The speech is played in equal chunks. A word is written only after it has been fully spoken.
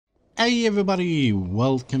Hey everybody,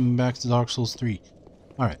 welcome back to Dark Souls 3.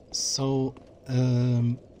 Alright, so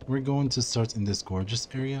we're going to start in this gorgeous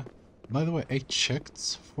area. By the way, I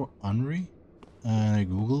checked for Anri and I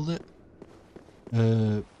googled it.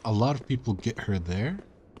 A lot of people get her there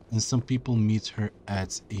and some people meet her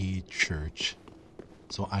at a church.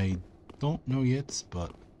 So I don't know yet,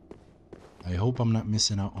 but I hope I'm not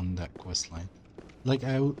missing out on that quest line. Like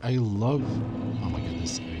I love, oh my god,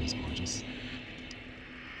 this area is gorgeous.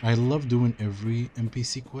 I love doing every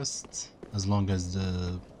NPC quest as long as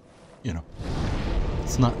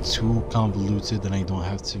it's not too convoluted and I don't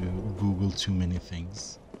have to Google too many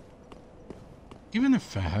things. Even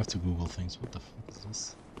if I have to Google things, what the fuck is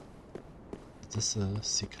this? Is this a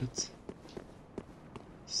secret?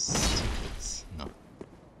 Secrets? No.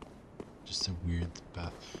 Just a weird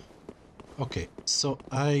path. Okay, so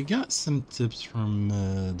I got some tips from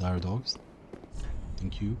Dire Dogs.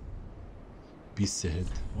 Thank you. Beast ahead.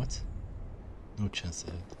 What? No chance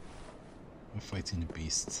ahead. We're fighting a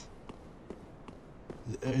beast.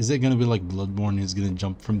 Is it gonna be like Bloodborne? He's gonna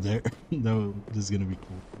jump from there? No, this is gonna be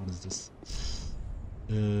cool. What is this?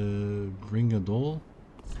 Bring a doll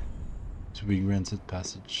to be granted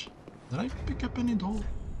passage. Did I pick up any doll?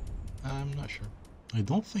 I'm not sure. I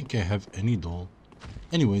don't think I have any doll.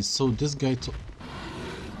 Anyways, so this guy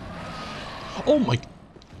oh my...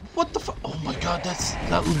 What the fuck? Oh my god, that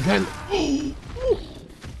guy...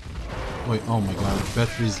 Wait, oh my god,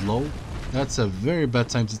 battery's low? That's a very bad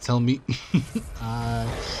time to tell me. I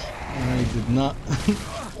did not...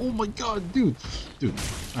 Oh my god, dude.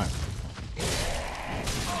 Alright.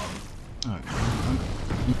 Alright, I'm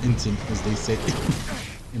inting, as they say.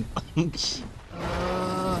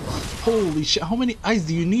 Holy shit, how many eyes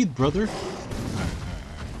do you need, brother?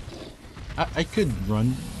 I could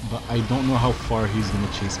run, but I don't know how far he's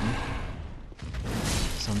gonna chase me.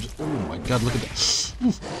 So I'm just... Oh my god, look at that.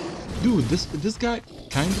 Oof. Dude, this guy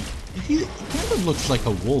kind of looks like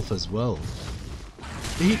a wolf as well.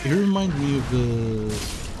 He reminds me of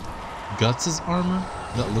Guts' armor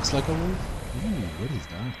that looks like a wolf. Ooh, what is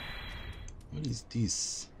that? What is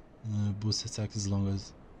this? Boost attack as long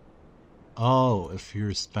as... Oh, if you're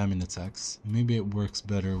spamming attacks. Maybe it works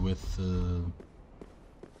better with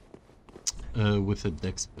a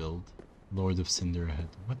dex build. Lord of Cinderhead.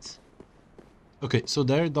 What? Okay, so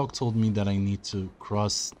Dire Dog told me that I need to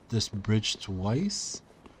cross this bridge twice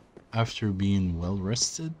after being well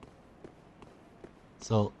rested.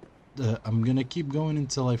 So I'm gonna keep going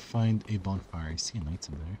until I find a bonfire. I see an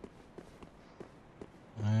item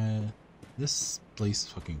there. This place is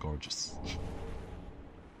fucking gorgeous.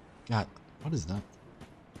 God, what is that?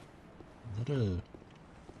 Is that a...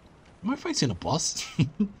 Am I fighting a boss?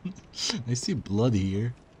 I see blood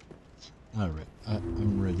here. Alright,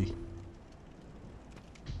 I'm ready.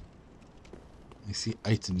 I see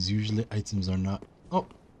items. Usually items are not... Oh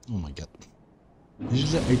my god.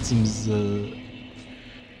 Usually items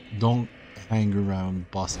don't hang around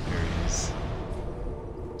boss areas.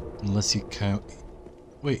 Unless you count...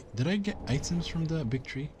 Wait, did I get items from that big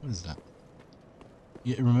tree? What is that?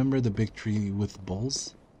 Yeah, remember the big tree with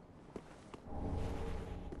balls?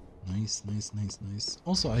 Nice.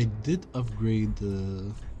 Also, I did upgrade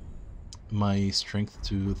my strength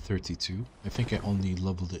to 32. I think I only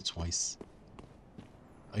leveled it twice.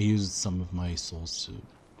 I used some of my souls to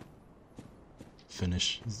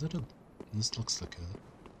finish. Is that a... This looks like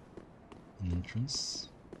an entrance.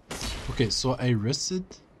 Okay, so I rested.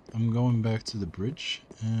 I'm going back to the bridge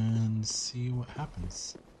and see what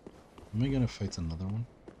happens. Am I gonna fight another one?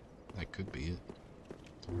 That could be it.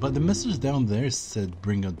 But the message down there said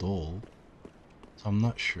bring a doll. So I'm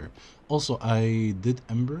not sure. Also, I did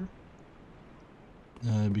Ember.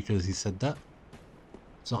 Because he said that.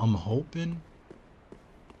 So I'm hoping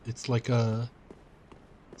it's like a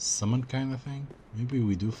summon kind of thing. Maybe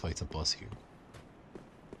we do fight a boss here.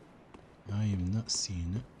 I am not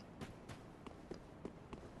seeing it.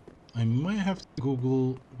 I might have to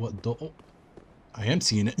Google what doll... Oh, I am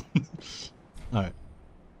seeing it. Alright.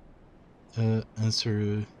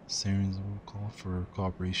 Answer Saren's call for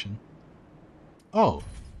cooperation. Oh,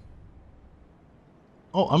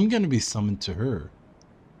 I'm gonna be summoned to her.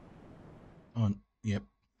 Oh, yep.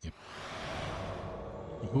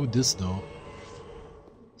 Who this though?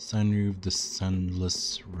 Signer of the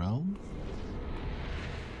Sunless Realm?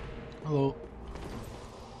 Hello.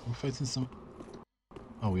 We're fighting some...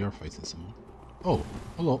 Oh, we are fighting someone. Oh,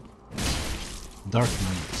 hello. Dark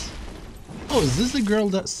Knight. Oh, is this the girl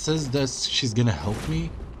that says that she's gonna help me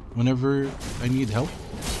whenever I need help?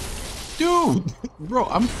 Dude! Bro,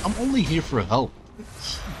 I'm only here for help.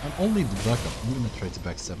 I'm only the backup. I'm gonna try to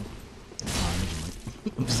backstab him. Never mind.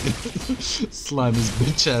 I'm just gonna slam his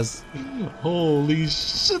bitch ass. Holy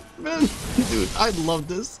shit, man. Dude, I love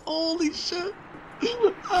this. Holy shit.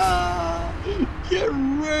 Ah, get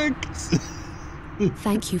wrecked.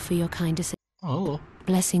 Thank you for your kind assistance. Oh, hello.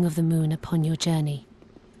 Blessing of the moon upon your journey.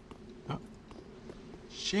 Oh,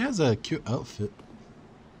 she has a cute outfit.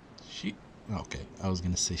 Okay, I was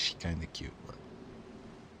gonna say she kinda cute, but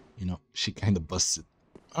you know, she kinda busted.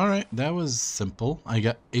 Alright, that was simple. I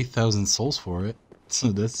got 8,000 souls for it.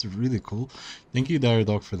 So that's really cool. Thank you, Dire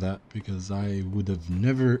Dog, for that, because I would have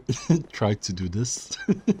never tried to do this.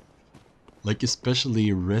 Like,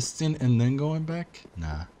 especially resting and then going back?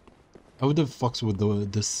 Nah. I would have fucked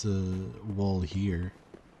with this wall here.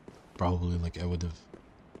 Probably, like, I would have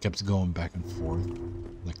kept going back and forth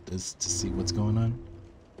like this to see what's going on.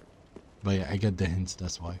 But yeah, I get the hints,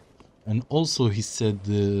 that's why. And also, he said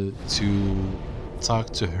to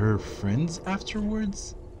talk to her friends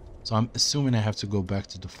afterwards. So I'm assuming I have to go back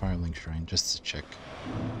to the Firelink Shrine just to check.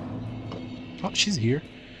 Oh, she's here.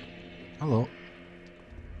 Hello.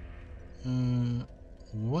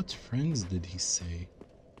 What friends did he say?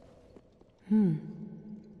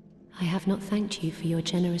 I have not thanked you for your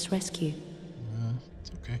generous rescue.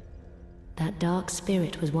 It's okay. That dark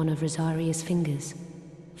spirit was one of Rosaria's fingers.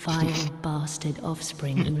 Vile bastard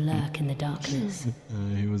offspring who lurk in the darkness.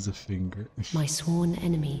 He was a finger. My sworn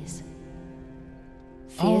enemies.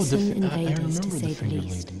 Oh, Fearsome I invaders, remember to say the the finger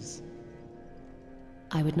least. ladies.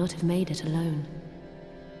 I would not have made it alone.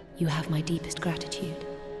 You have my deepest gratitude.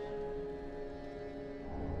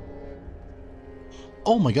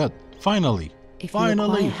 Oh my god, finally! If you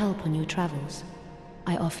Finally! require help on your travels,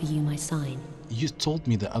 I offer you my sign. You told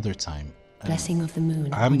me the other time. Blessing of the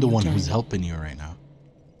moon. I'm on the your one who's journey. helping you right now.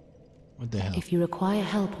 What the hell? If you require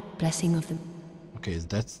help, blessing of the... Okay,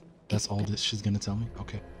 that's all that she's gonna tell me?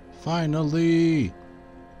 Okay. Finally!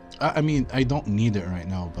 I mean, I don't need it right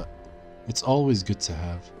now, but it's always good to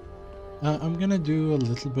have. I'm gonna do a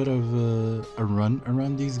little bit of a run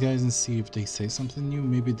around these guys and see if they say something new.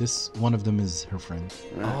 Maybe this one of them is her friend.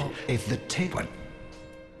 Oh, if the table.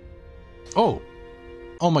 Oh!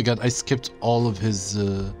 Oh my god, I skipped all of his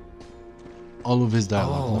dialogue.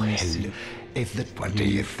 Oh, Let me hell. see. If the. What do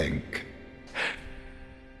you think?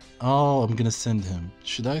 Oh, I'm gonna send him.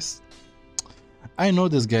 Should I? I know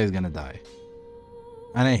this guy is gonna die.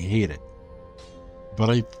 And I hate it. But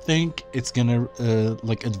I think it's gonna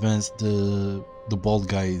like advance the bald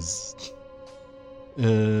guy's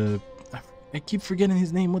I keep forgetting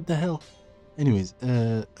his name, what the hell? Anyways,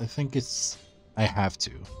 I think I have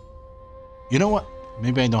to. You know what?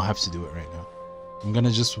 Maybe I don't have to do it right now. I'm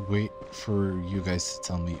gonna just wait for you guys to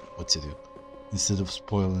tell me what to do instead of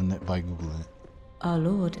spoiling it by googling it. Our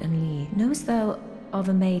lord and Lee, knowest thou of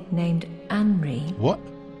a maid named Anri? What?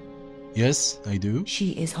 Yes, I do.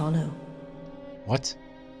 She is hollow, What?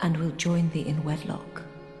 and will join thee in wedlock.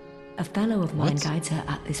 A fellow of mine What? guides her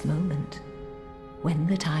at this moment. When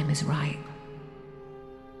the time is ripe,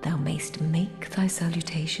 thou mayst make thy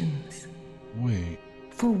salutations. Wait,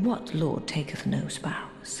 For what lord taketh no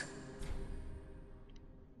spouse?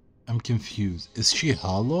 I'm confused. Is she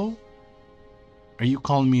hollow? Are you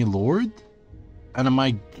calling me Lord? And am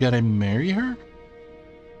I gonna marry her?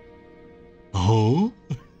 Oh?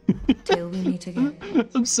 Till we meet again.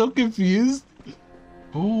 I'm so confused.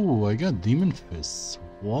 Oh, I got demon fists.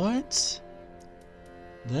 What?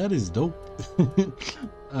 That is dope.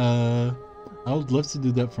 I would love to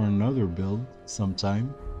do that for another build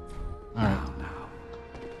sometime. Alright.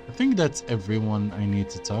 I think that's everyone I need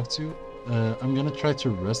to talk to. I'm gonna try to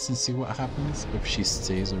rest and see what happens if she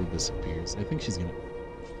stays or disappears. I think she's gonna...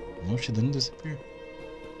 No, she didn't disappear.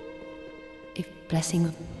 If blessing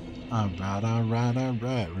of... Alright.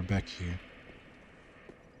 We're back here.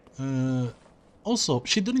 Also,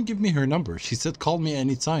 she didn't give me her number. She said call me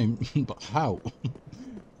anytime. But how?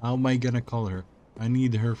 How am I gonna call her? I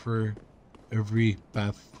need her for every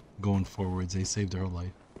path going forwards. I saved her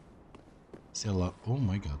life. Say a lot. Oh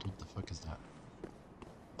my god, what the fuck is that?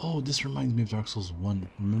 Oh, this reminds me of Dark Souls 1.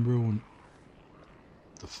 Remember when...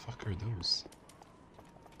 The fuck are those?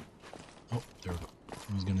 Oh, there we go.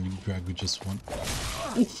 I was gonna drag with just one.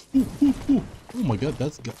 Oh my god,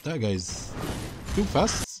 that guy's too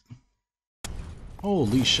fast.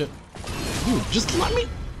 Holy shit. Dude, just let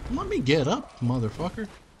me get up, motherfucker.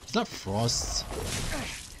 Is that Frost?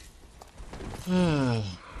 Alright.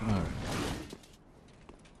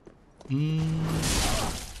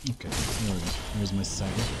 Okay, there we go. There's my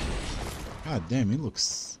saga. God damn, he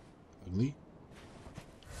looks ugly.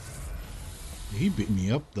 He beat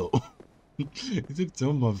me up though. He took two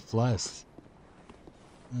of my flasks.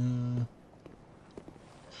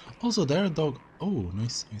 Also, there a dog. Oh,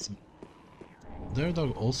 nice. their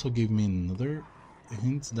dog also gave me another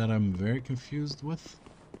hint that I'm very confused with.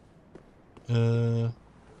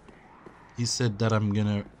 He said that I'm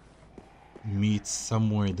gonna meet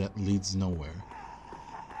somewhere that leads nowhere.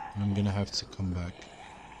 And I'm gonna have to come back.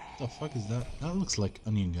 What the fuck is that? That looks like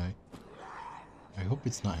Onion Guy. I hope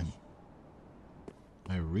it's not him.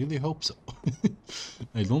 I really hope so.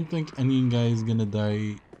 I don't think Onion Guy is gonna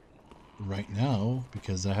die right now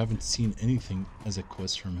because I haven't seen anything as a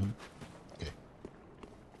quest from him. Okay.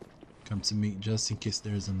 Come to me just in case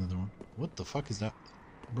there's another one. What the fuck is that?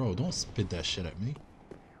 Bro, don't spit that shit at me.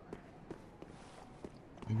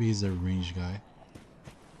 Maybe he's a range guy.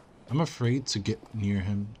 I'm afraid to get near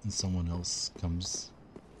him and someone else comes.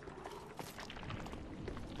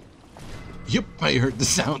 Yep, I heard the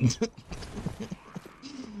sound.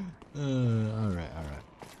 Alright.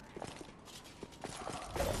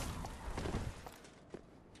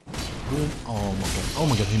 Boom. Oh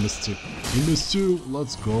my god, he missed two. He missed two.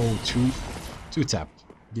 Let's go. Two tap.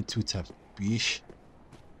 Get two tap, bish.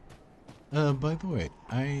 By the way,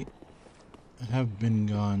 I have been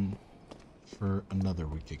gone for another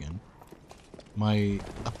week again. My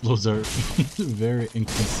uploads are very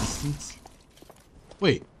inconsistent.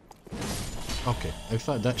 Wait. Okay, I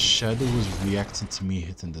thought that shadow was reacting to me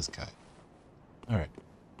hitting this guy. Alright.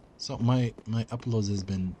 So my uploads has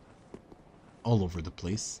been all over the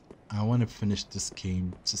place. I want to finish this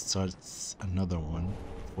game to start another one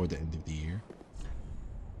before the end of the year.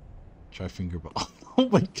 Try finger ball. Oh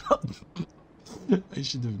my god. I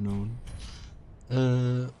should have known.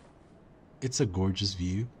 It's a gorgeous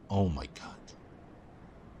view. Oh my god.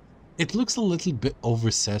 It looks a little bit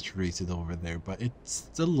oversaturated over there, but it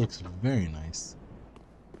still looks very nice.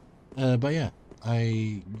 But yeah,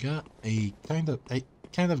 I kind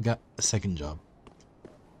of got a second job.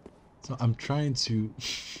 So I'm trying to,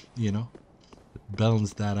 you know,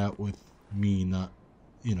 balance that out with me not,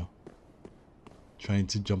 you know, trying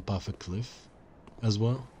to jump off a cliff as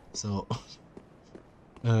well. So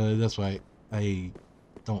that's why I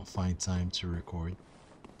don't find time to record,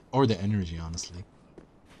 or the energy, honestly.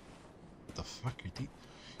 What the fuck are these?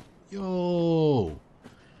 Yo,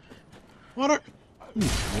 what are? Ooh,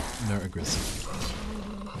 yep, they're aggressive.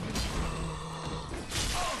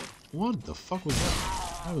 What the fuck was that?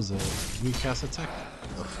 That was a weak ass attack.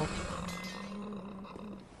 What the fuck?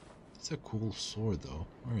 It's a cool sword though.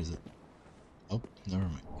 Where is it? Oh, never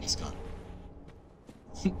mind. It's gone.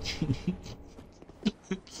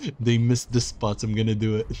 They missed the spots. I'm gonna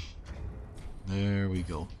do it. There we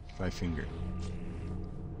go. Try finger.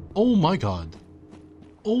 Oh my god.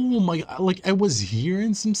 Oh my god. Like I was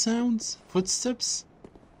hearing some sounds. Footsteps.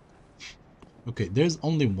 Okay, there's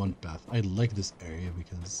only one path. I like this area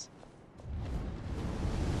because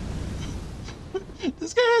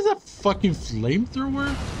this guy has a fucking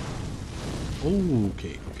flamethrower. Oh,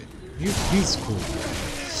 okay. He's cool.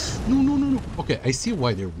 No. Okay, I see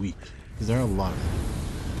why they're weak. Because there are a lot of them.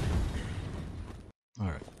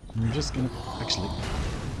 Alright. I'm just gonna... Actually...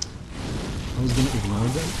 I was gonna ignore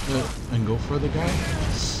them and go for the guy.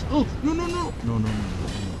 Oh, no. No, I'm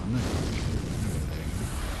not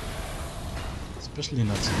especially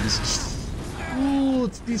not to these. Oh,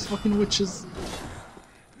 it's these fucking witches.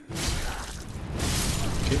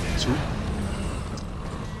 Okay, two.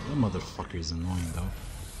 That motherfucker is annoying though.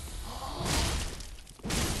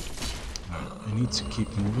 Alright, I need to keep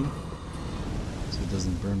moving so it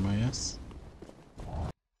doesn't burn my ass.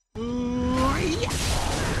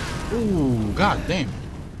 Oh, god damn.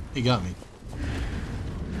 He got me.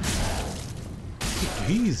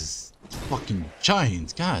 He's fucking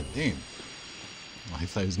giant. God damn. I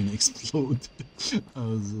thought he was gonna explode. I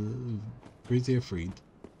was pretty afraid.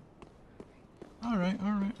 Alright.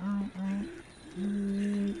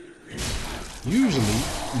 Usually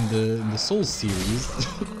in the Soul series,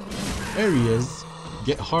 areas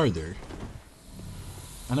get harder.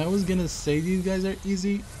 And I was gonna say these guys are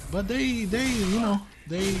easy, but they you know,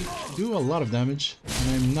 they do a lot of damage,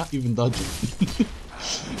 and I'm not even dodging.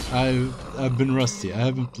 I've been rusty. I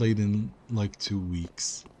haven't played in like 2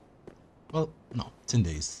 weeks. Well, no, 10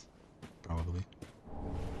 days, probably.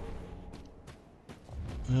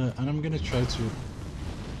 And I'm gonna try to...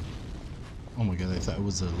 Oh my god, I thought it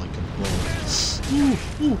was like a ball.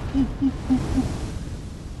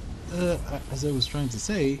 As I was trying to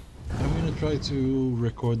say, I'm gonna try to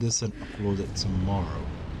record this and upload it tomorrow.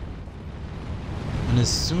 And as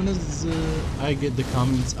soon as I get the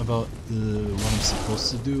comments about what I'm supposed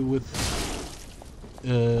to do with,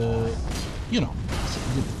 you know,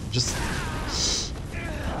 just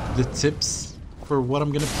the tips for what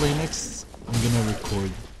I'm gonna play next, I'm gonna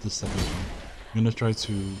record the second one. I'm gonna try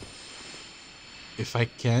to if I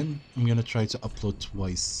can, I'm gonna try to upload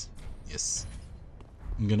twice. Yes.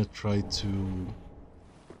 I'm gonna try to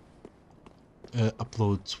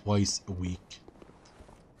upload twice a week.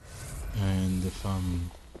 And if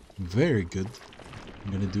I'm very good,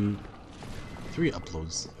 I'm gonna do 3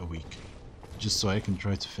 uploads a week. Just so I can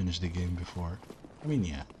try to finish the game before. I mean,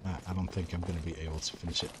 yeah, I don't think I'm gonna be able to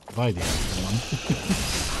finish it by the end of the month.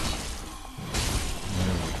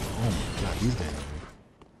 There we go. Oh my god, these guys are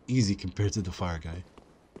easy compared to the fire guy.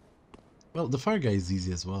 Well, the fire guy is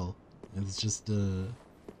easy as well. It's just the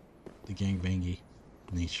gangbangy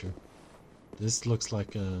nature. This looks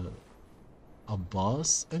like a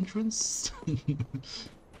boss entrance.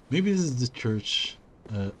 Maybe this is the church.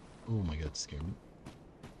 Oh my god, it scared me.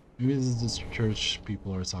 Maybe this is the church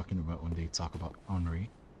people are talking about when they talk about Henri.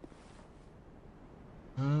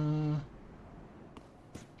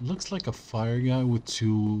 Looks like a fire guy with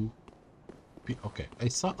 2. Okay, I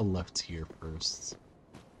saw a left here first,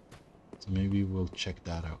 so maybe we'll check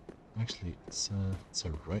that out. Actually, it's a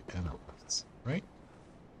right and a left, right?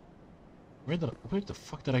 Where the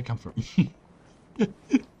fuck did I come from?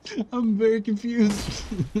 I'm very confused.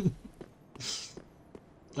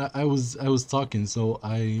 I was talking, so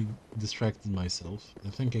I distracted myself. I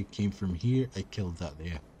think I came from here. I killed that.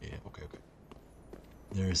 Yeah, okay.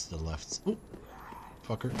 There's the left. Oh,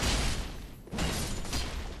 fucker.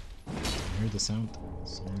 I heard the sound.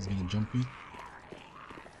 Someone's gonna jump me.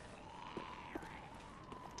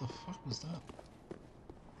 What the fuck was that?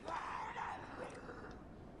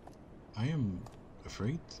 I am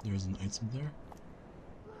afraid there's an item there.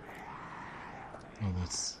 Oh,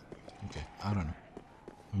 that's... okay, I don't know.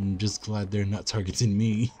 I'm just glad they're not targeting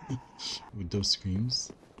me with those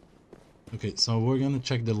screams. Okay, so we're gonna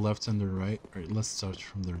check the left and the right. Alright, let's start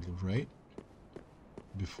from the right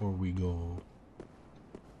before we go.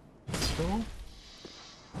 Let's go.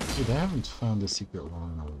 Dude, I haven't found a secret wall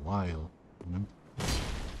in a while.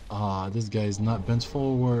 Ah, this guy is not bent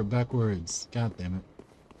forward, backwards. God damn it.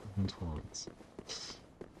 Bent forwards.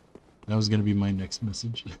 That was gonna be my next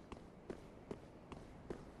message.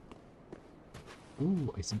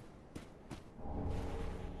 Ooh, I see.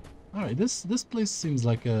 Alright, this place seems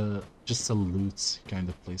like just a loot kind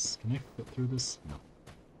of place. Can I fit through this? No.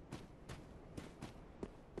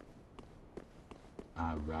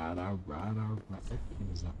 Alright.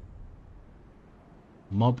 What is that?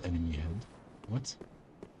 Mob enemy head. What?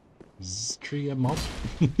 Is this tree a mob?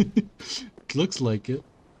 It looks like it.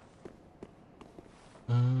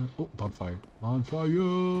 Oh, bonfire.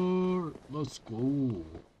 Bonfire! Let's go.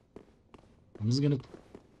 I'm just gonna... is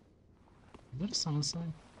that a summon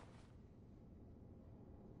sign?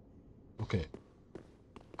 Okay.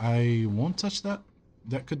 I won't touch that.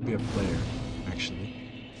 That could be a player, actually.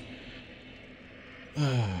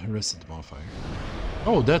 Reset the bonfire.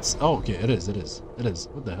 Oh, that's... oh, okay, it is.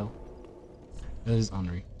 What the hell? That is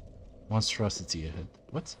Henri. Monstrosity ahead.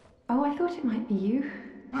 What? Oh, I thought it might be you.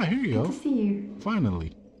 Ah, here you Good go. to see you.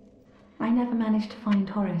 Finally. I never managed to find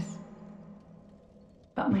Horace.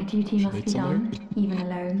 But my duty Should I must be tell her? done, even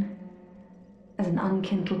alone. As an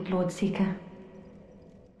unkindled Lord Seeker.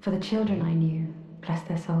 For the children I knew, bless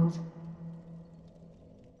their souls.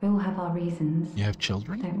 We all have our reasons, You have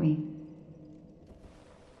children? don't we?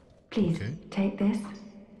 Please, Okay. take this.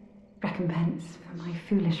 Recompense for my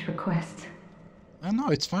foolish request. No,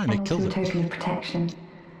 it's fine. I And killed also a it. token of protection.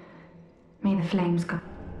 May the flames go...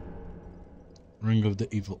 Ring of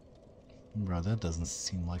the Evil. Bro, that doesn't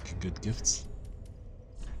seem like a good gift.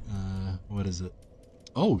 What is it?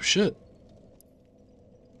 Oh, shit.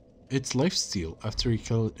 It's lifesteal after you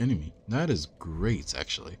kill an enemy. That is great,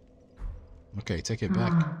 actually. Okay, take it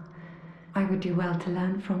back. I would do well to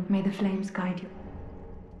learn from. May the flames guide you.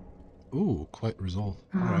 Ooh, quite resolve.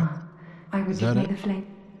 Alright. I would Is do that may it? the flame.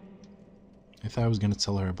 I thought I was gonna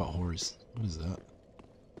tell her about horrors. What is that?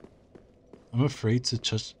 I'm afraid to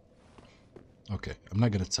touch... okay, I'm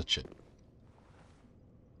not gonna touch it.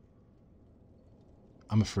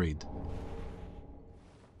 I'm afraid.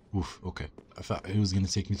 Oof, okay. I thought it was gonna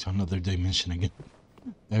take me to another dimension again.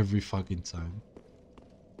 Every fucking time.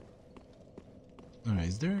 Alright,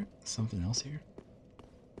 is there something else here?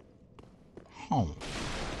 Home.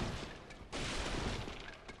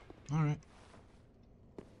 Alright.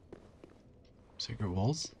 Secret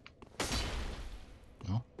walls?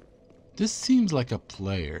 No. This seems like a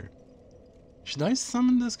player. Should I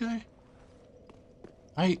summon this guy?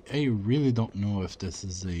 I really don't know if this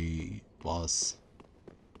is a boss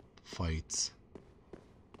fight.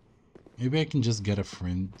 Maybe I can just get a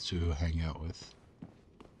friend to hang out with.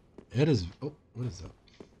 It is... oh, what is that?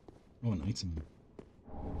 Oh, an item.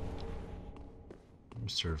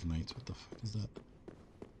 Reserve knight. What the fuck is that?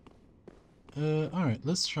 Alright,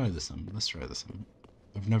 let's try this one. Let's try this one.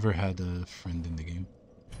 I've never had a friend in the game.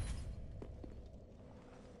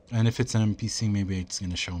 And if it's an NPC, maybe it's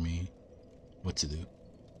gonna show me what to do.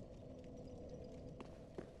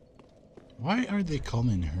 Why are they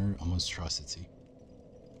calling her a monstrosity?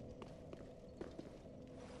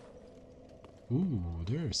 Ooh,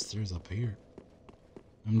 there's stairs up here.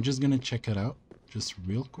 I'm just gonna check it out, just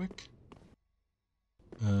real quick.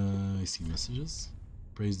 I see messages.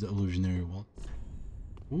 Praise the illusionary wall.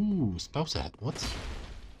 Ooh, spouse hat. What?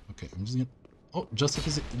 Okay, I'm just gonna... Oh, just like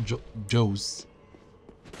Joe's.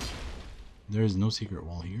 There is no secret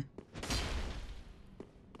wall here.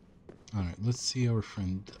 Alright, let's see our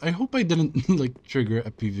friend. I hope I didn't, like, trigger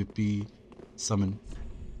a PvP summon.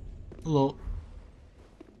 Hello.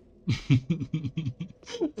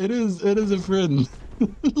 It is a friend.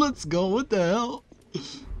 Let's go, what the hell?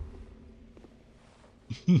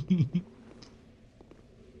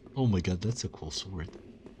 Oh my god, that's a cool sword.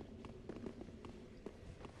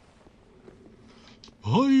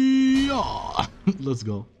 Hiya! Let's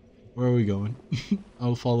go. Where are we going?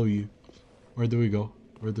 I'll follow you. Where do we go?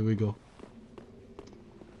 Where do we go?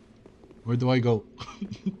 Where do I go?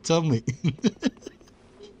 Tell me.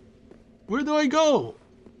 Where do I go?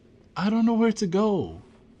 I don't know where to go.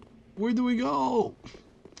 Where do we go?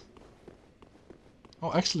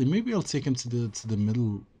 Oh, actually, maybe I'll take him to the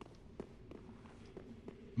middle.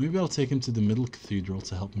 Maybe I'll take him to the middle cathedral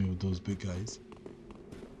to help me with those big guys.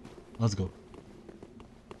 Let's go.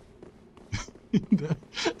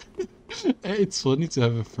 It's funny to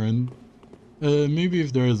have a friend. Maybe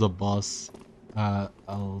if there is a boss,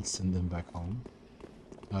 I'll send them back home.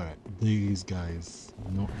 Alright, these guys,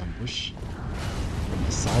 no ambush. On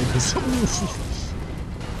the side, this Alright,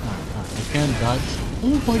 I can't dodge.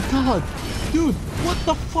 Oh my god! Dude, what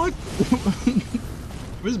the fuck?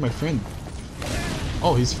 Where's my friend?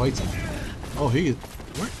 Oh, he's fighting. Oh, where the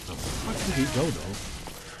fuck did he go, though?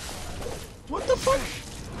 What the fuck?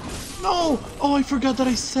 No! Oh, I forgot that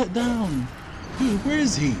I sat down. Dude, where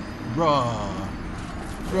is he? Bruh.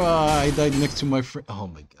 Bruh, I died next to my friend. Oh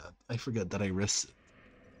my god, I forgot that I rested.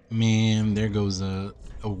 Man, there goes a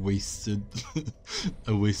wasted,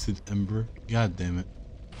 a wasted ember. God damn it.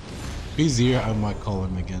 If he's here, I might call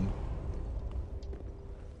him again.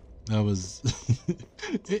 That was...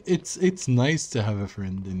 it's nice to have a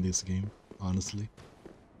friend in this game, honestly.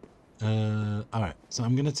 Alright, so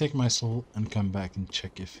I'm gonna take my soul and come back and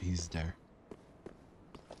check if he's there.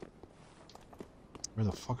 Where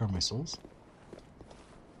the fuck are my souls?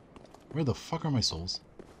 Where the fuck are my souls?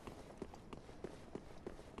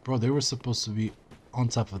 Bro, they were supposed to be on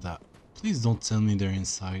top of that. Please don't tell me they're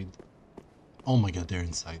inside. Oh my god, they're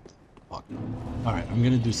inside. Fuck. Alright, I'm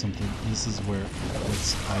gonna do something. This is where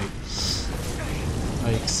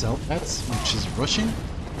I excel at, which is rushing.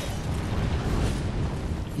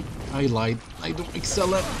 I lied. I don't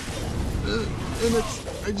excel at and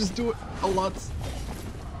I just do it a lot.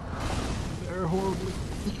 They're horribly.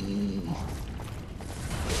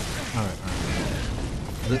 Alright.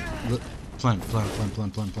 Plan.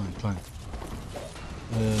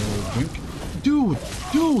 Drink. Dude,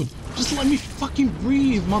 just let me fucking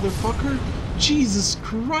breathe, motherfucker. Jesus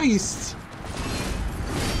Christ.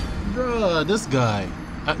 Bruh, this guy.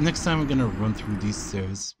 Next time I'm gonna run through these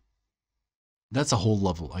stairs. That's a whole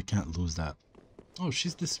level. I can't lose that. Oh,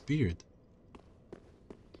 she's disappeared.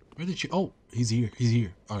 Where did she? Oh, he's here.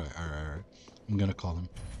 Alright. I'm gonna call him.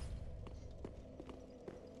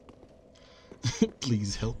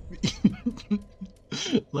 Please help me.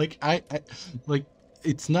 Like like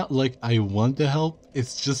it's not like I want to help,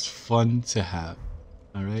 it's just fun to have.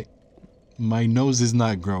 Alright? My nose is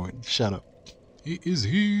not growing. Shut up. He is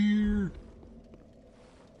here.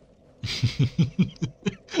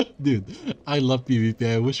 Dude, I love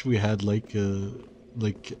PvP. I wish we had like a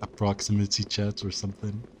proximity chats or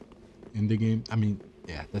something in the game. I mean,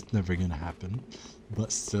 yeah, that's never gonna happen.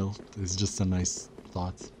 But still, it's just a nice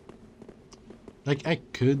thought. Like, I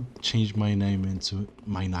could change my name into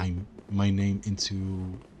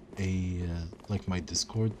a like my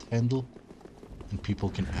Discord handle, and people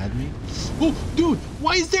can add me. Oh, dude,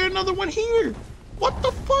 why is there another one here? What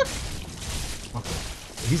the fuck? Okay,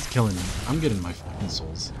 he's killing me. I'm getting my fucking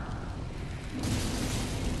souls.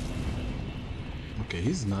 Okay,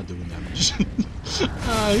 he's not doing damage.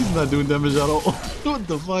 He's not doing damage at all. What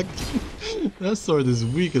the fuck? That sword is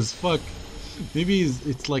weak as fuck. Maybe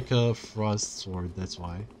it's like a frost sword, that's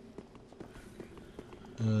why.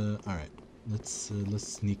 Alright. Let's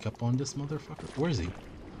sneak up on this motherfucker. Where is he?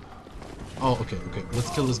 Oh, okay.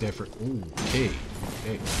 Let's kill this guy first. Ooh, okay.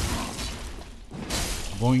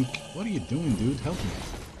 Boink. What are you doing, dude? Help me.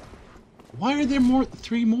 Why are there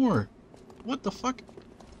three more? What the fuck?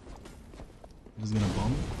 He's gonna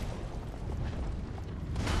bomb me?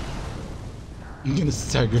 I'm gonna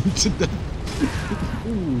stagger him to death.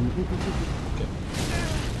 Okay.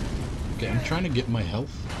 Okay, I'm trying to get my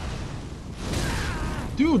health.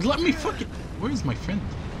 Dude, let me fucking... Where is my friend?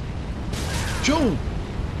 Joe!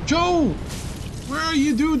 Joe! Where are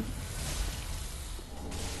you, dude?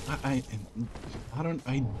 I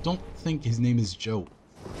don't think his name is Joe.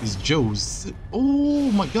 It's Joe's.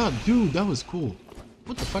 Oh my god, dude, that was cool.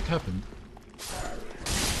 What the fuck happened?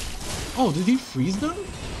 Oh, did he freeze them?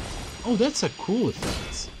 Oh, that's a cool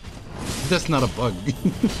effect. That's not a bug.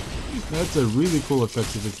 That's a really cool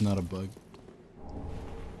effect if it's not a bug.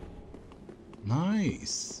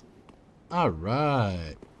 Nice.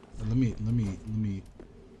 Alright. Let me,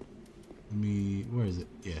 where is it?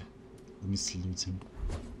 Yeah. Let me salute him.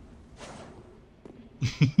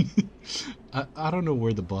 I don't know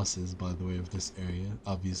where the boss is, by the way, of this area,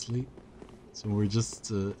 obviously. So we're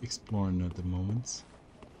just exploring at the moment.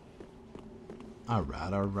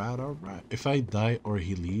 Alright, alright, alright. If I die or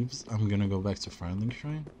he leaves, I'm gonna go back to Firelink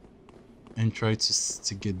Shrine and try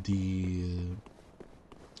to get the...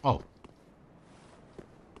 Oh.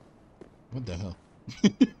 What the hell?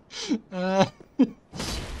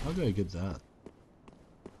 How do I get that?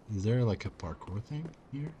 Is there like a parkour thing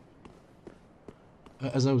here?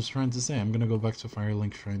 As I was trying to say, I'm gonna go back to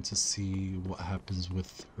Firelink Shrine to see what happens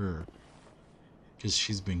with her. Because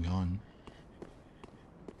she's been gone.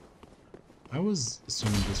 I was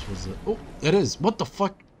assuming this was a... Oh, it is! What the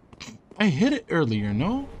fuck? I hit it earlier,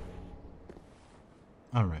 no?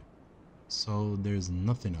 Alright. So there's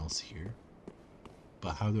nothing else here.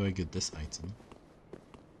 But how do I get this item?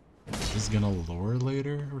 Is this gonna lower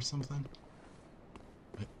later or something?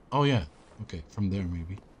 Oh yeah. Okay, from there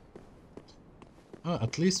maybe. Oh,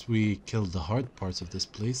 at least we killed the hard parts of this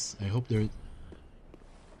place. I hope they're...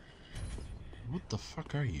 What the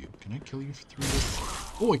fuck are you? Can I kill you through this?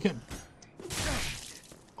 Oh, I can't.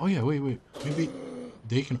 Oh yeah, wait. Maybe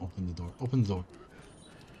they can open the door. Open the door.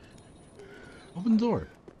 Open the door.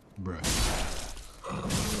 Bruh.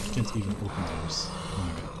 I can't even open doors. Oh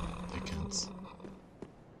my god, I can't.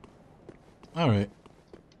 Alright.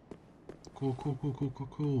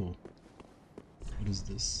 Cool. What is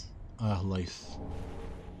this? Ah, life.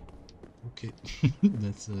 Okay.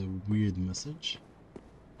 That's a weird message.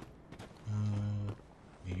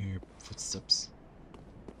 I hear footsteps.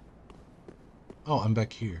 Oh, I'm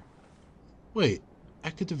back here. Wait, I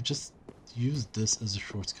could have just used this as a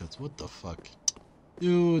shortcut. What the fuck?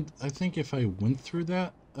 Dude, I think if I went through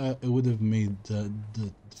that, it would have made the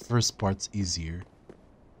first parts easier.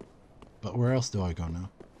 But where else do I go now?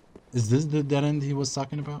 Is this the dead end he was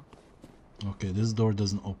talking about? Okay, this door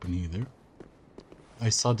doesn't open either. I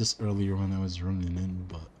saw this earlier when I was running in,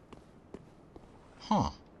 but... Huh.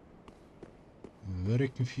 Very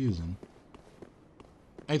confusing.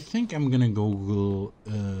 I think I'm gonna Google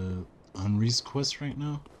Henri's quest right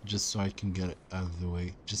now, just so I can get it out of the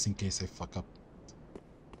way, just in case I fuck up.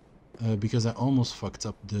 Because I almost fucked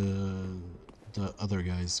up the other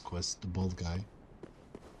guy's quest, the bald guy.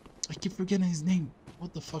 I keep forgetting his name.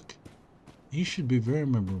 What the fuck? He should be very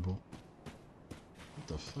memorable. What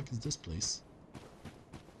the fuck is this place?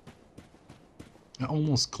 I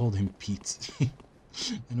almost called him Pete. I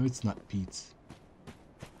know it's not Pete.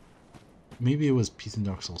 Maybe it was Pete in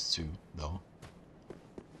Dark Souls 2, though.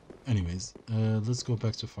 Anyways, let's go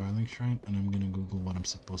back to Firelink Shrine, and I'm gonna Google what I'm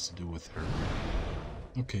supposed to do with her.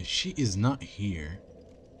 Okay, she is not here,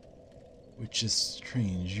 which is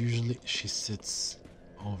strange. Usually she sits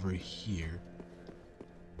over here.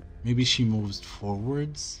 Maybe she moves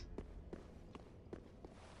forwards.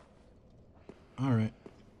 Alright,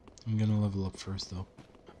 I'm gonna level up first though.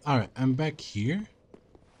 Alright, I'm back here.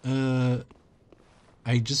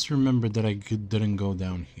 I just remembered that I didn't go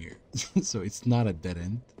down here. So it's not a dead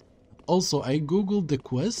end. Also, I googled the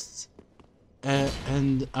quests,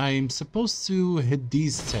 and I'm supposed to hit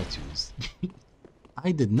these tattoos.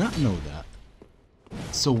 I did not know that.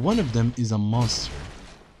 So one of them is a monster.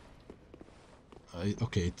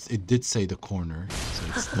 Okay, it did say the corner, so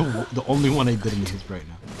it's the only one I didn't hit right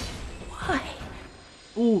now. Why?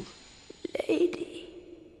 Oh, Lady.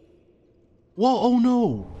 whoa! Oh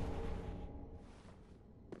no!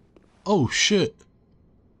 Oh shit!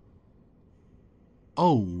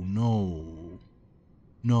 Oh no!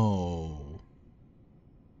 No!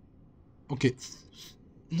 Okay.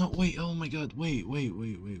 No, wait! Oh my god! Wait!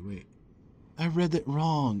 I read it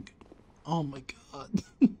wrong. Oh my god.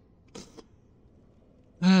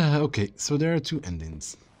 Okay, so there are two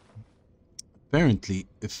endings. Apparently,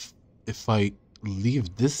 if I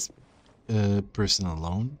leave this person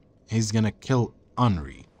alone, he's gonna kill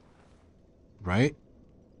Henri. right?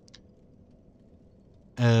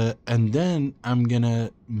 And then I'm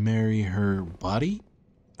gonna marry her body.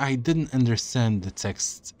 I didn't understand the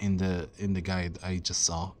text in the guide I just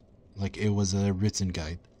saw. Like it was a written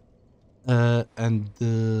guide. And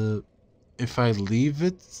if I leave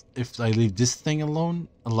this thing alone,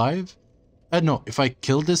 alive, no, if I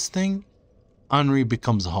kill this thing, Henri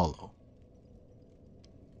becomes hollow.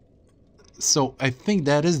 So I think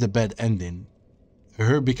that is the bad ending.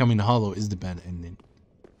 Her becoming hollow is the bad ending.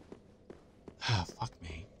 Ah, fuck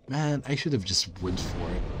me. Man, I should have just went for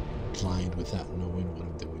it. Blind without knowing what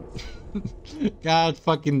I'm doing. God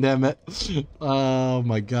fucking damn it. Oh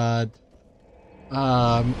my god.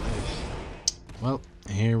 Well,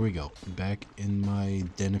 here we go. Back in my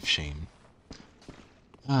den of shame.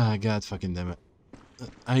 Ah, god fucking damn it.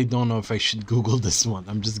 I don't know if I should Google this one.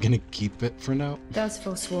 I'm just gonna keep it for now. Thus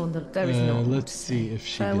forsworn that there is not more Let's to see say. if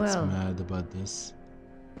she Farewell. gets mad about this.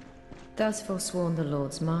 Thus forsworn the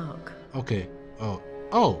Lord's mark. Okay.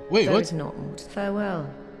 Oh, wait, There what? is not more to farewell.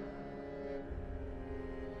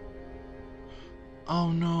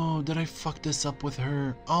 Oh no, did I fuck this up with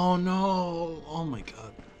her? Oh no! Oh my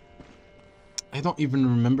god. I don't even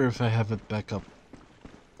remember if I have it back up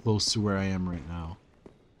close to where I am right now.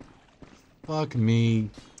 Fuck me.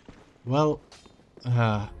 Well,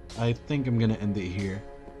 I think I'm gonna end it here.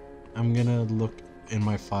 I'm gonna look in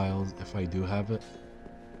my files if I do have it.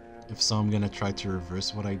 If so, I'm gonna try to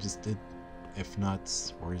reverse what I just did. If not,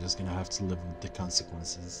 we're just gonna have to live with the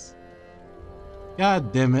consequences.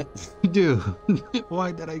 God damn it. Dude,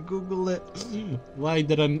 why did I Google it? Why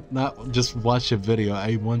did I not just watch a video?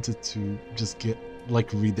 I wanted to just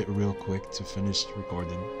read it real quick to finish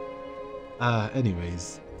recording.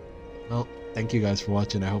 Anyways. Well, thank you guys for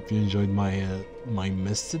watching. I hope you enjoyed my my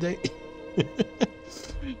miss today.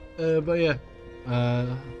 But yeah.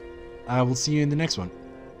 I will see you in the next one.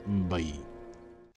 Bye.